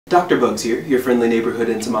Dr. Bugs here, your friendly neighborhood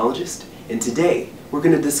entomologist, and today we're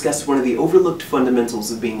going to discuss one of the overlooked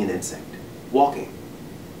fundamentals of being an insect, walking.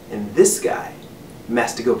 And this guy,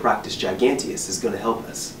 Mastigoproctus giganteus, is going to help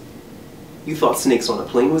us. You thought snakes on a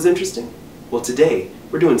plane was interesting? Well, today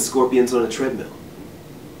we're doing scorpions on a treadmill.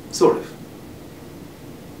 Sort of.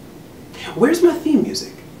 Where's my theme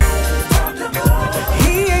music? He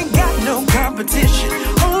ain't got no competition,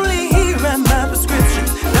 only he ran my prescription.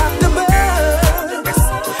 Dr.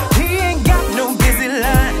 Bugs, he ain't got no busy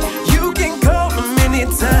line, you can call him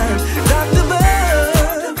anytime. Dr.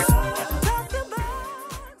 Bugs, Dr. Bugs.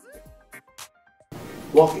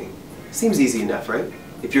 Walking. Seems easy enough, right?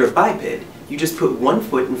 If you're a biped, you just put one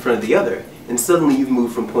foot in front of the other, and suddenly you've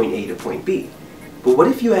moved from point A to point B. But what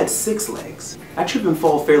if you had 6 legs? I trip and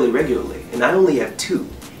fall fairly regularly, and I only have 2.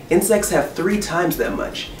 Insects have 3 times that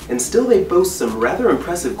much, and still they boast some rather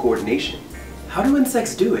impressive coordination. How do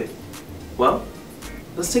insects do it? Well,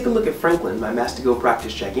 let's take a look at Franklin, my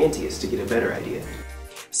Mastigoproctus giganteus, to get a better idea.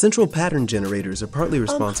 Central pattern generators are partly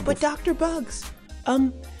responsible But Dr. Bugs,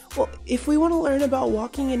 well, if we want to learn about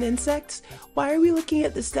walking in insects, why are we looking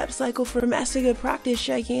at the step cycle for Mastigoproctus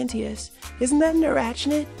giganteus? Isn't that an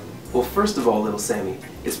arachnid? Well, first of all, little Sammy,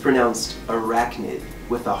 it's pronounced arachnid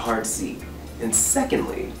with a hard C. And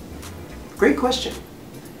secondly, great question.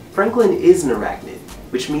 Franklin is an arachnid,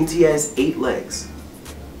 which means he has 8 legs.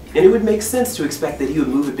 And it would make sense to expect that he would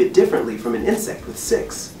move a bit differently from an insect with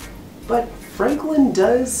 6. But Franklin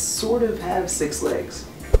does sort of have 6 legs.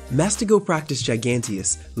 Mastigoproctus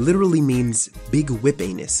giganteus literally means big whip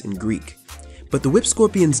anus in Greek. But the whip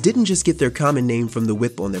scorpions didn't just get their common name from the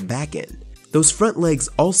whip on their back end. Those front legs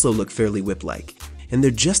also look fairly whip-like, and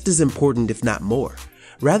they're just as important if not more.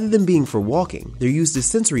 Rather than being for walking, they're used as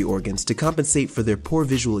sensory organs to compensate for their poor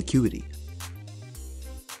visual acuity.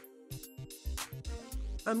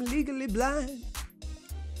 I'm legally blind.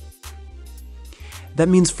 That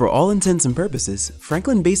means for all intents and purposes,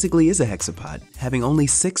 Franklin basically is a hexapod, having only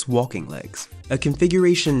 6 walking legs, a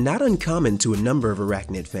configuration not uncommon to a number of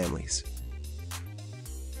arachnid families.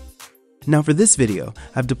 Now for this video,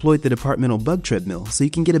 I've deployed the departmental bug treadmill so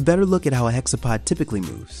you can get a better look at how a hexapod typically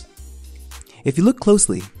moves. If you look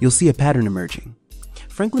closely, you'll see a pattern emerging.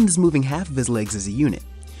 Franklin is moving half of his legs as a unit.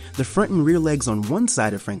 The front and rear legs on one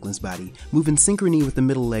side of Franklin's body move in synchrony with the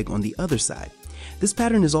middle leg on the other side. This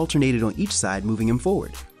pattern is alternated on each side, moving him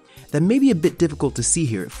forward. That may be a bit difficult to see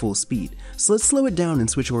here at full speed, so let's slow it down and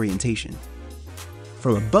switch orientation.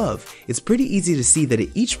 From above, it's pretty easy to see that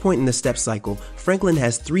at each point in the step cycle, Franklin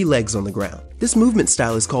has 3 legs on the ground. This movement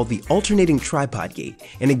style is called the alternating tripod gait,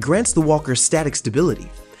 and it grants the walker static stability.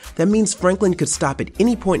 That means Franklin could stop at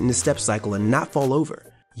any point in the step cycle and not fall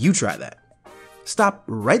over. You try that. Stop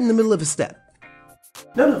right in the middle of a step.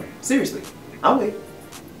 No, seriously. I'll wait.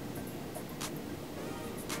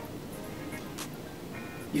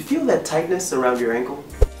 You feel that tightness around your ankle?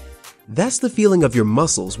 That's the feeling of your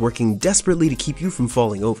muscles working desperately to keep you from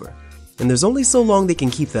falling over. And there's only so long they can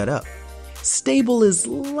keep that up. Stable is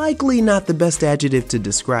likely not the best adjective to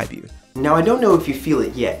describe you. Now, I don't know if you feel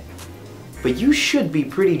it yet, but you should be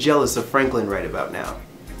pretty jealous of Franklin right about now.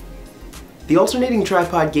 The alternating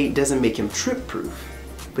tripod gait doesn't make him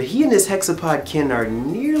trip-proof, but he and his hexapod kin are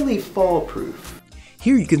nearly fall-proof.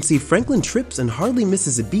 Here you can see Franklin trips and hardly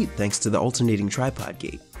misses a beat thanks to the alternating tripod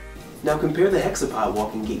gait. Now compare the hexapod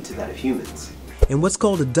walking gait to that of humans. In what's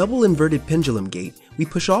called a double inverted pendulum gait, we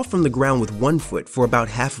push off from the ground with 1 foot for about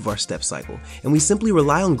half of our step cycle, and we simply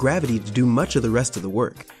rely on gravity to do much of the rest of the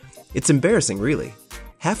work. It's embarrassing, really.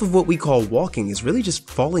 Half of what we call walking is really just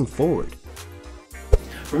falling forward.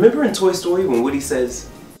 Remember in Toy Story when Woody says,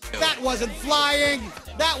 "That wasn't flying,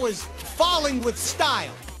 that was falling with style"?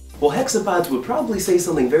 Well, hexapods would probably say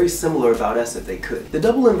something very similar about us if they could. The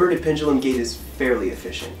double inverted pendulum gait is fairly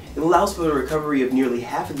efficient. It allows for the recovery of nearly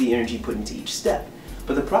half of the energy put into each step.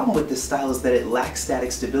 But the problem with this style is that it lacks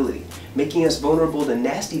static stability, making us vulnerable to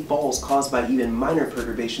nasty falls caused by even minor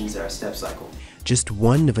perturbations in our step cycle. Just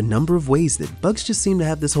one of a number of ways that bugs just seem to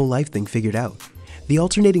have this whole life thing figured out. The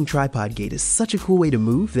alternating tripod gait is such a cool way to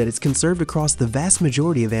move that it's conserved across the vast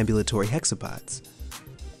majority of ambulatory hexapods.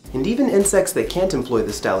 And even insects that can't employ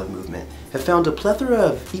this style of movement have found a plethora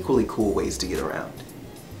of equally cool ways to get around.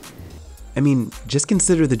 I mean, just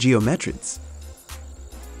consider the geometrids.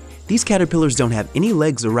 These caterpillars don't have any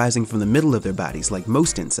legs arising from the middle of their bodies like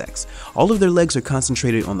most insects. All of their legs are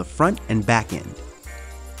concentrated on the front and back end.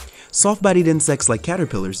 Soft-bodied insects like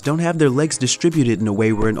caterpillars don't have their legs distributed in a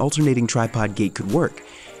way where an alternating tripod gait could work,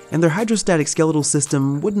 and their hydrostatic skeletal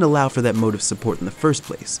system wouldn't allow for that mode of support in the first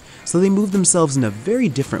place, so they move themselves in a very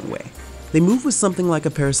different way. They move with something like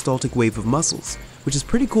a peristaltic wave of muscles, which is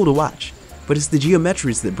pretty cool to watch, but it's the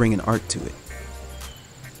geometries that bring an art to it.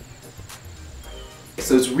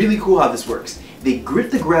 So it's really cool how this works. They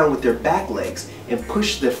grip the ground with their back legs and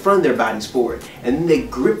push the front of their bodies forward. And then they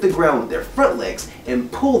grip the ground with their front legs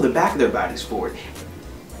and pull the back of their bodies forward.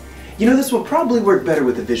 You know, this will probably work better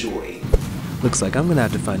with a visual aid. Looks like I'm gonna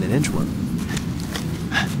have to find an inchworm.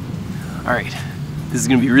 Alright, this is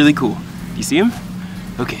gonna be really cool. Do you see him?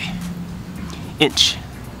 Okay. Inch.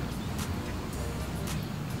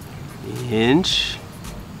 Inch.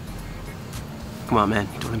 Come on, man,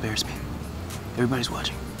 don't embarrass me. Everybody's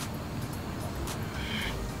watching.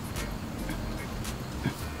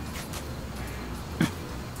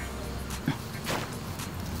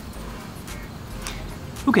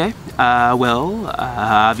 Okay, well,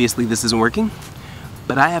 obviously this isn't working,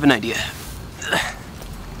 but I have an idea.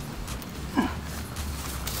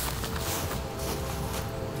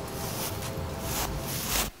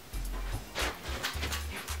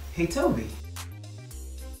 Hey, Toby.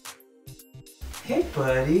 Hey,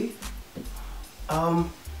 buddy.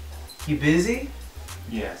 You busy?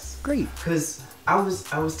 Yes. Great. Cause I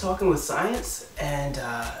was talking with Science, and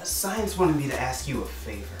Science wanted me to ask you a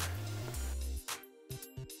favor.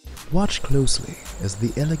 Watch closely as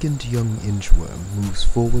the elegant young inchworm moves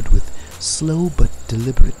forward with slow but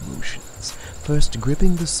deliberate motions, first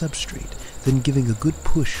gripping the substrate, then giving a good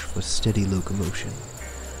push for steady locomotion.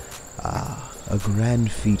 Ah, a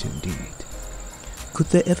grand feat indeed. Could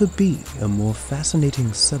there ever be a more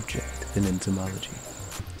fascinating subject than entomology?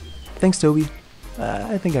 Thanks, Toby.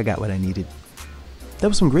 I think I got what I needed. That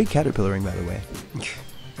was some great caterpillaring, by the way.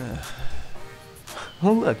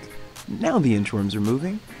 Oh, look. Now the inchworms are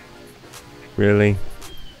moving. Really?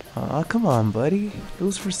 Aw, come on, buddy. It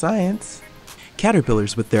was for science.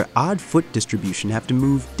 Caterpillars with their odd foot distribution have to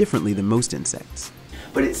move differently than most insects.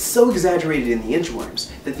 But it's so exaggerated in the inchworms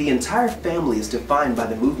that the entire family is defined by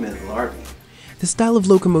the movement of the larvae. This style of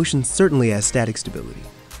locomotion certainly has static stability,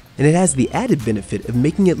 and it has the added benefit of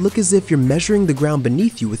making it look as if you're measuring the ground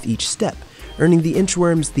beneath you with each step, earning the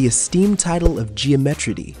inchworms the esteemed title of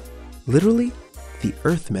geometridae, literally, the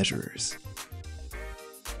earth measurers.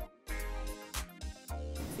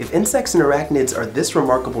 If insects and arachnids are this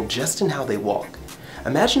remarkable just in how they walk,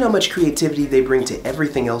 imagine how much creativity they bring to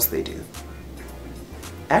everything else they do.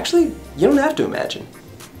 Actually, you don't have to imagine.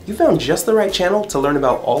 You found just the right channel to learn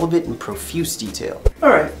about all of it in profuse detail.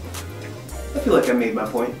 Alright, I feel like I made my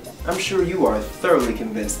point. I'm sure you are thoroughly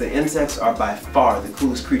convinced that insects are by far the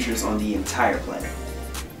coolest creatures on the entire planet.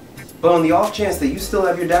 But on the off chance that you still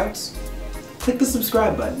have your doubts, click the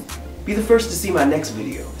subscribe button. Be the first to see my next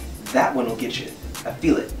video. That one will get you. I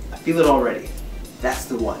feel it. I feel it already. That's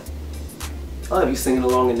the one. I'll have you singing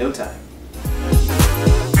along in no time.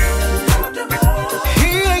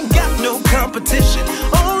 He ain't got no competition.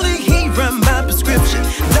 Only he run my prescription.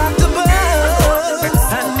 Dr. Bugs,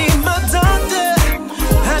 I need my doctor.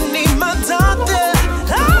 I need my doctor.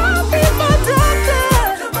 I need my doctor.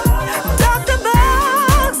 Dr.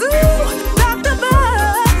 Bugs, ooh, Dr.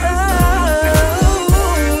 Bugs.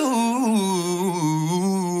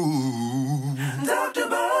 Dr.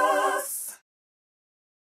 Bugs.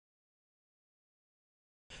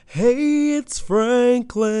 Hey, it's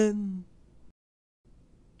Franklin.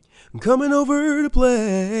 I'm coming over to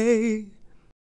play.